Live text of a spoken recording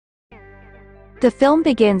The film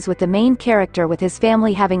begins with the main character with his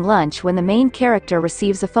family having lunch when the main character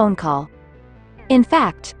receives a phone call. In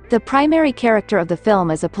fact, the primary character of the film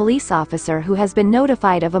is a police officer who has been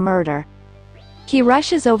notified of a murder. He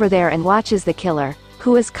rushes over there and watches the killer,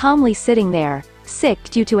 who is calmly sitting there, sick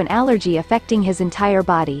due to an allergy affecting his entire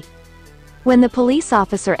body. When the police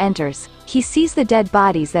officer enters, he sees the dead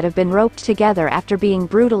bodies that have been roped together after being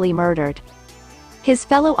brutally murdered. His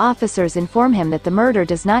fellow officers inform him that the murder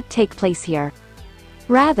does not take place here.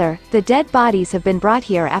 Rather, the dead bodies have been brought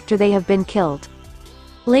here after they have been killed.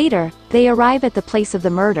 Later, they arrive at the place of the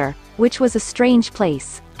murder, which was a strange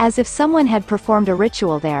place, as if someone had performed a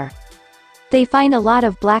ritual there. They find a lot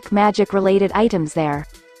of black magic-related items there.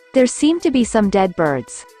 There seemed to be some dead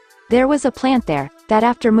birds. There was a plant there, that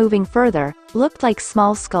after moving further, looked like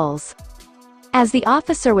small skulls. As the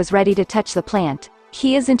officer was ready to touch the plant,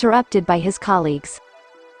 he is interrupted by his colleagues.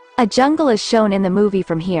 A jungle is shown in the movie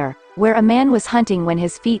from here, where a man was hunting when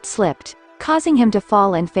his feet slipped, causing him to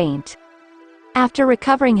fall and faint. After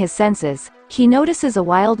recovering his senses, he notices a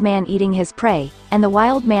wild man eating his prey, and the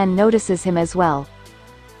wild man notices him as well.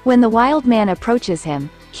 When the wild man approaches him,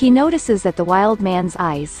 he notices that the wild man's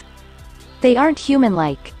eyes, they aren't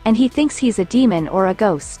human-like, and he thinks he's a demon or a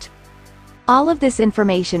ghost. All of this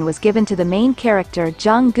information was given to the main character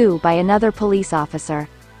Jong-gu by another police officer.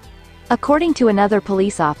 According to another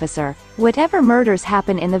police officer, whatever murders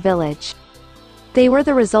happen in the village, they were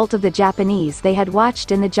the result of the Japanese they had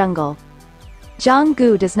watched in the jungle.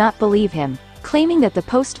 Jong-gu does not believe him, claiming that the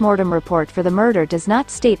post-mortem report for the murder does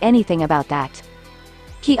not state anything about that.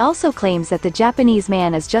 He also claims that the Japanese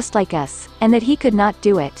man is just like us, and that he could not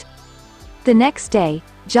do it. The next day,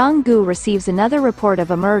 Jong-gu receives another report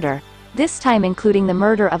of a murder, this time including the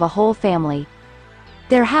murder of a whole family.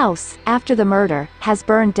 Their house, after the murder, has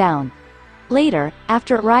burned down. Later,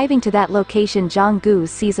 after arriving to that location, Jong-gu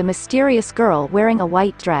sees a mysterious girl wearing a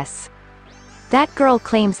white dress. That girl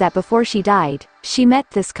claims that before she died, she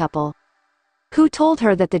met this couple, who told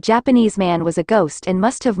her that the Japanese man was a ghost and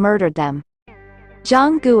must have murdered them.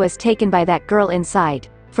 Jong-gu is taken by that girl inside.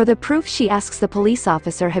 For the proof, she asks the police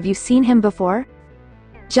officer, "Have you seen him before?"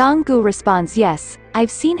 Jong-gu responds, "Yes,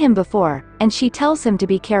 I've seen him before," and she tells him to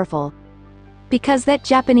be careful, because that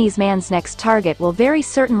Japanese man's next target will very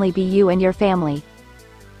certainly be you and your family.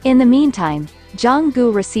 In the meantime,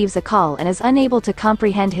 Jong-gu receives a call and is unable to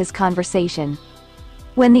comprehend his conversation.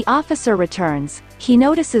 When the officer returns, he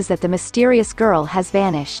notices that the mysterious girl has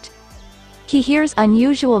vanished. He hears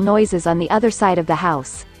unusual noises on the other side of the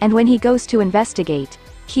house, and when he goes to investigate,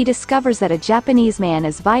 he discovers that a Japanese man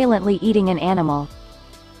is violently eating an animal.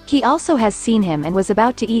 He also has seen him and was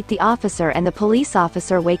about to eat the officer, and the police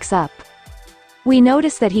officer wakes up. We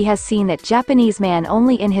notice that he has seen that Japanese man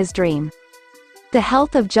only in his dream. The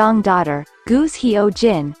health of Jong's daughter, Gu's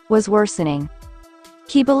Hyo-jin, was worsening.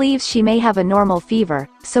 He believes she may have a normal fever,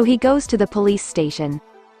 so he goes to the police station.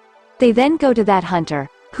 They then go to that hunter,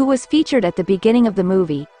 who was featured at the beginning of the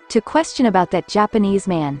movie, to question about that Japanese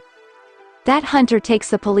man. That hunter takes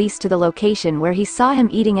the police to the location where he saw him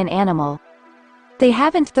eating an animal. They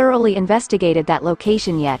haven't thoroughly investigated that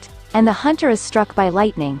location yet, and the hunter is struck by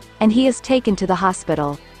lightning, and he is taken to the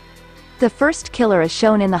hospital. The first killer is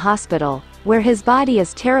shown in the hospital, where his body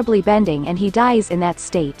is terribly bending and he dies in that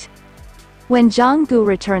state. When Jong-gu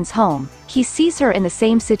returns home, he sees her in the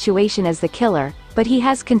same situation as the killer, but he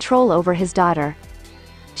has control over his daughter.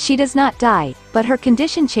 She does not die, but her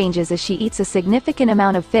condition changes as she eats a significant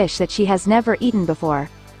amount of fish that she has never eaten before.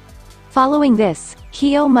 Following this,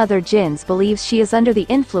 Hyo Mother Jins believes she is under the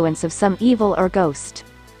influence of some evil or ghost.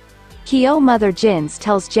 Hyo Mother Jins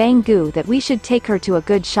tells Jang-gu that we should take her to a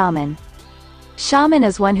good shaman. Shaman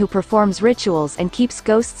is one who performs rituals and keeps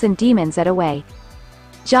ghosts and demons at away.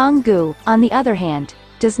 Jong-gu, on the other hand,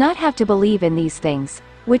 does not have to believe in these things,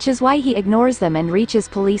 which is why he ignores them and reaches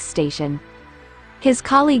police station. His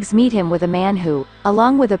colleagues meet him with a man who,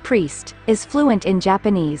 along with a priest, is fluent in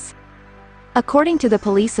Japanese. According to the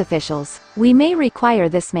police officials, we may require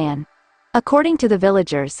this man. According to the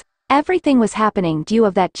villagers, everything was happening due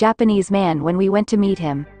of that Japanese man when we went to meet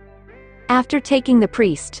him. After taking the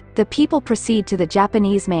priest, the people proceed to the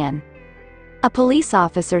Japanese man. A police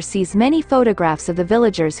officer sees many photographs of the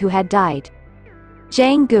villagers who had died.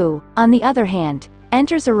 Jang-gu, on the other hand,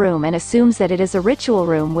 enters a room and assumes that it is a ritual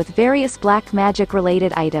room with various black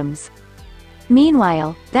magic-related items.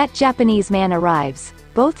 Meanwhile, that Japanese man arrives,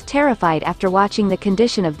 both terrified after watching the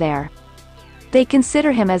condition of there. They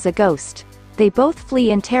consider him as a ghost. They both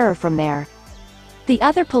flee in terror from there. The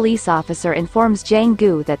other police officer informs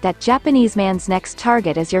Jang-gu that that Japanese man's next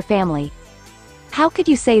target is your family. "How could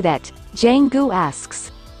you say that?" Jang-gu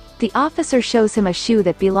asks. The officer shows him a shoe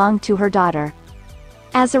that belonged to her daughter.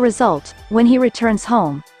 As a result, when he returns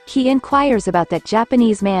home, he inquires about that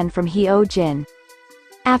Japanese man from Hyo-jin.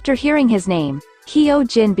 After hearing his name,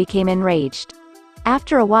 Hyo-jin became enraged.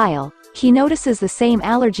 After a while, he notices the same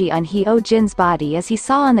allergy on Hyo-jin's body as he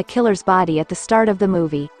saw on the killer's body at the start of the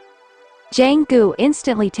movie. Jang-gu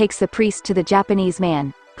instantly takes the priest to the Japanese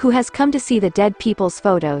man, who has come to see the dead people's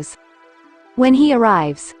photos. When he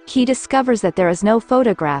arrives, he discovers that there is no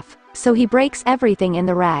photograph, so he breaks everything in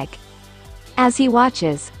the rag. As he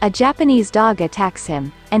watches, a Japanese dog attacks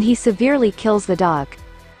him, and he severely kills the dog.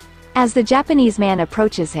 As the Japanese man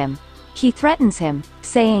approaches him, he threatens him,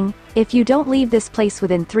 saying, "If you don't leave this place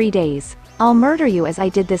within 3 days, I'll murder you as I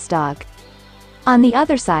did this dog." On the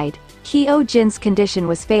other side, Hyo-jin's condition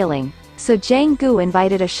was failing, so Jang-gu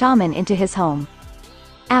invited a shaman into his home.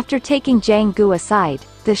 After taking Jang-gu aside,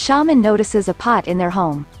 the shaman notices a pot in their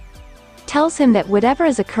home. Tells him that whatever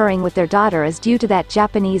is occurring with their daughter is due to that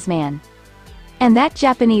Japanese man. And that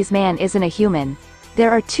Japanese man isn't a human.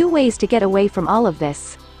 There are 2 ways to get away from all of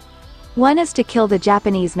this. One is to kill the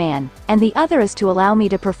Japanese man, and the other is to allow me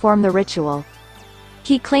to perform the ritual.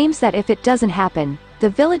 He claims that if it doesn't happen, the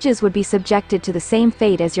villages would be subjected to the same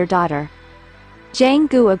fate as your daughter.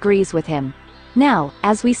 Jang-gu agrees with him. Now,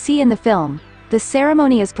 as we see in the film, the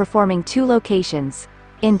ceremony is performing 2 locations,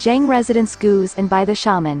 in Jang residence Gu's and by the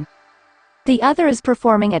shaman. The other is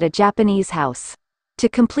performing at a Japanese house. To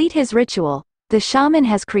complete his ritual, the shaman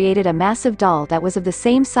has created a massive doll that was of the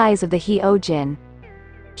same size of the Hyo-jin.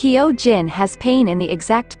 Hyo-jin has pain in the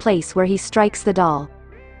exact place where he strikes the doll.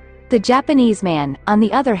 The Japanese man, on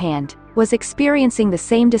the other hand, was experiencing the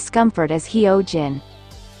same discomfort as Hyo-jin.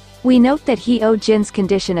 We note that Hyo-jin's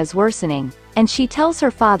condition is worsening, and she tells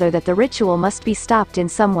her father that the ritual must be stopped in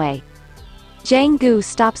some way. Jang-gu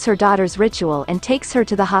stops her daughter's ritual and takes her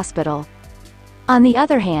to the hospital. On the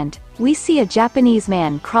other hand, we see a Japanese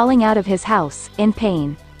man crawling out of his house, in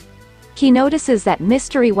pain. He notices that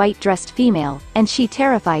mystery white-dressed female, and she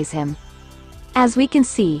terrifies him. As we can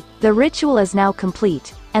see, the ritual is now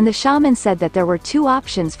complete, and the shaman said that there were 2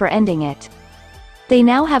 options for ending it. They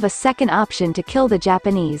now have a second option to kill the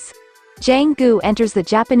Japanese. Jang-gu enters the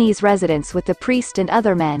Japanese residence with the priest and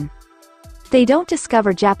other men. They don't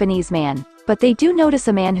discover Japanese man, but they do notice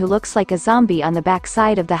a man who looks like a zombie on the back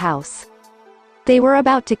side of the house. They were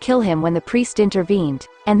about to kill him when the priest intervened,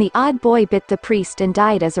 and the odd boy bit the priest and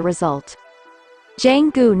died as a result.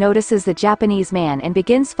 Jang-gu notices the Japanese man and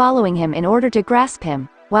begins following him in order to grasp him,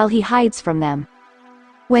 while he hides from them.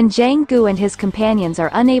 When Jang-gu and his companions are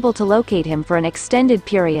unable to locate him for an extended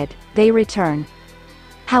period, they return.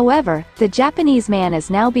 However, the Japanese man is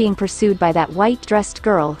now being pursued by that white-dressed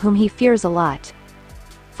girl whom he fears a lot.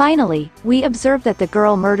 Finally, we observe that the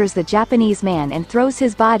girl murders the Japanese man and throws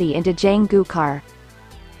his body into Jang-gu car.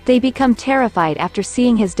 They become terrified after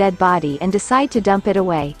seeing his dead body and decide to dump it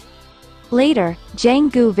away. Later,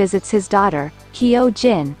 Jang-gu visits his daughter,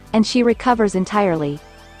 Hyo-jin, and she recovers entirely.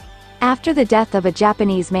 After the death of a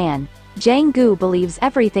Japanese man, Jang-gu believes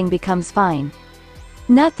everything becomes fine.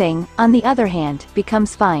 Nothing, on the other hand,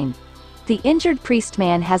 becomes fine. The injured priest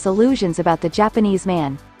man has illusions about the Japanese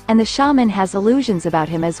man, and the shaman has illusions about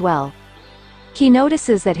him as well. He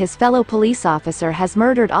notices that his fellow police officer has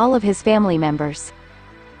murdered all of his family members.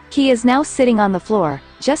 He is now sitting on the floor,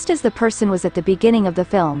 just as the person was at the beginning of the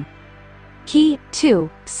film. He, too,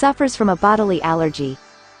 suffers from a bodily allergy.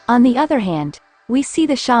 On the other hand, we see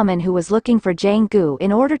the shaman who was looking for Jang-gu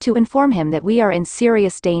in order to inform him that we are in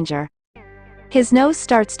serious danger. His nose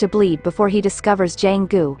starts to bleed before he discovers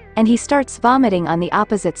Jang-gu, and he starts vomiting on the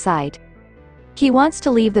opposite side. He wants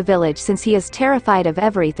to leave the village since he is terrified of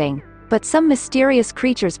everything, but some mysterious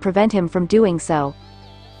creatures prevent him from doing so.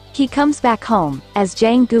 He comes back home, as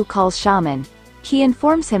Jang-gu calls shaman. He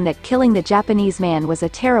informs him that killing the Japanese man was a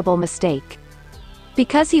terrible mistake.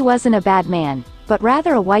 Because he wasn't a bad man, but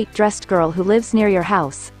rather a white-dressed girl who lives near your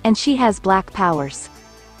house, and she has black powers.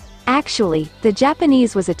 Actually, the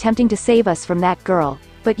Japanese was attempting to save us from that girl,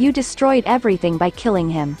 but you destroyed everything by killing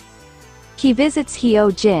him. He visits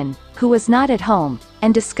Hyo-jin, who was not at home,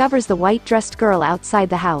 and discovers the white-dressed girl outside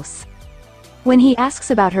the house. When he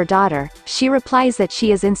asks about her daughter, she replies that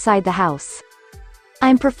she is inside the house.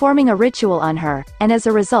 I'm performing a ritual on her, and as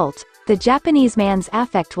a result, the Japanese man's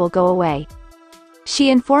affect will go away. She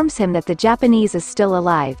informs him that the Japanese is still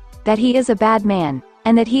alive, that he is a bad man,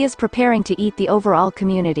 and that he is preparing to eat the overall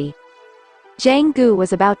community. Jang-gu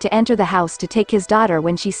was about to enter the house to take his daughter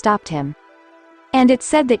when she stopped him. And it's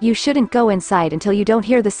said that you shouldn't go inside until you don't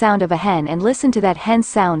hear the sound of a hen and listen to that hen's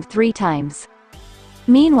sound 3 times.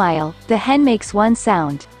 Meanwhile, the hen makes 1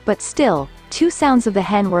 sound, but still, 2 sounds of the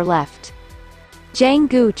hen were left.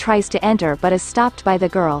 Jang-gu tries to enter but is stopped by the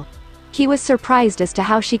girl. He was surprised as to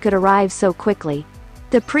how she could arrive so quickly.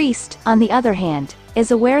 The priest, on the other hand,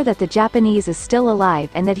 is aware that the Japanese is still alive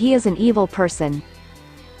and that he is an evil person.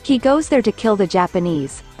 He goes there to kill the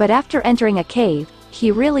Japanese, but after entering a cave,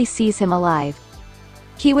 he really sees him alive.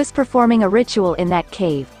 He was performing a ritual in that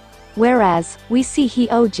cave. Whereas, we see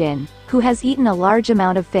Hyo-jin, who has eaten a large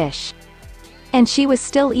amount of fish. And she was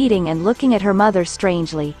still eating and looking at her mother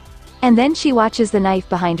strangely. And then she watches the knife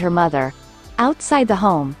behind her mother. Outside the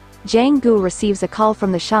home, Jang-gu receives a call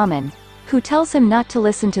from the shaman, who tells him not to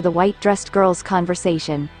listen to the white-dressed girl's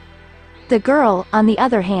conversation. The girl, on the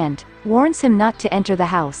other hand, warns him not to enter the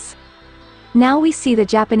house. Now we see the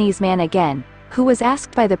Japanese man again, who was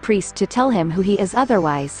asked by the priest to tell him who he is,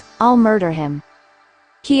 otherwise, I'll murder him.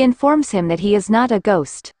 He informs him that he is not a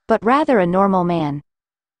ghost, but rather a normal man.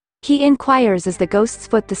 He inquires, is the ghost's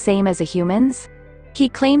foot the same as a human's? He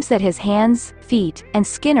claims that his hands, feet, and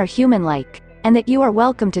skin are human-like, and that you are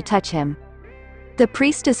welcome to touch him. The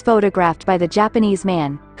priest is photographed by the Japanese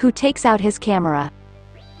man, who takes out his camera.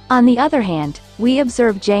 On the other hand, we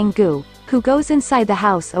observe Jang-gu, who goes inside the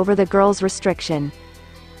house over the girl's restriction.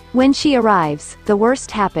 When she arrives, the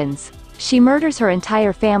worst happens. She murders her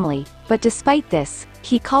entire family, but despite this,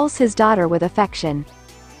 he calls his daughter with affection.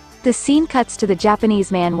 The scene cuts to the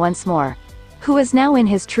Japanese man once more, who is now in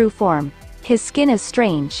his true form. His skin is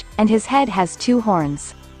strange, and his head has 2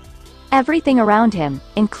 horns. Everything around him,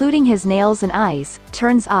 including his nails and eyes,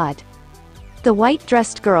 turns odd. The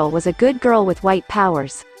white-dressed girl was a good girl with white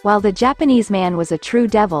powers, while the Japanese man was a true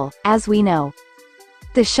devil, as we know.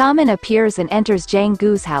 The shaman appears and enters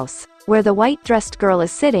Jang-gu's house, where the white-dressed girl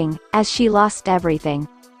is sitting, as she lost everything.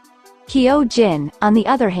 Hyo-jin, on the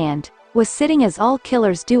other hand, was sitting as all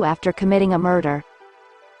killers do after committing a murder.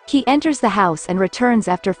 He enters the house and returns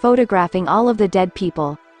after photographing all of the dead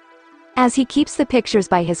people. As he keeps the pictures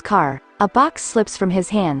by his car, a box slips from his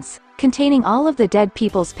hands, containing all of the dead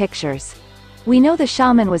people's pictures. We know the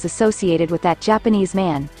shaman was associated with that Japanese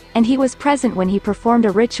man, and he was present when he performed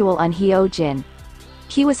a ritual on Hyo-jin.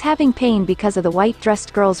 He was having pain because of the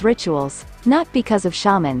white-dressed girl's rituals, not because of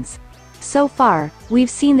shamans. So far, we've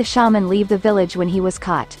seen the shaman leave the village when he was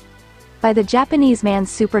caught by the Japanese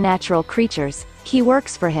man's supernatural creatures. He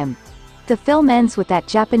works for him. The film ends with that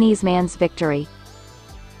Japanese man's victory.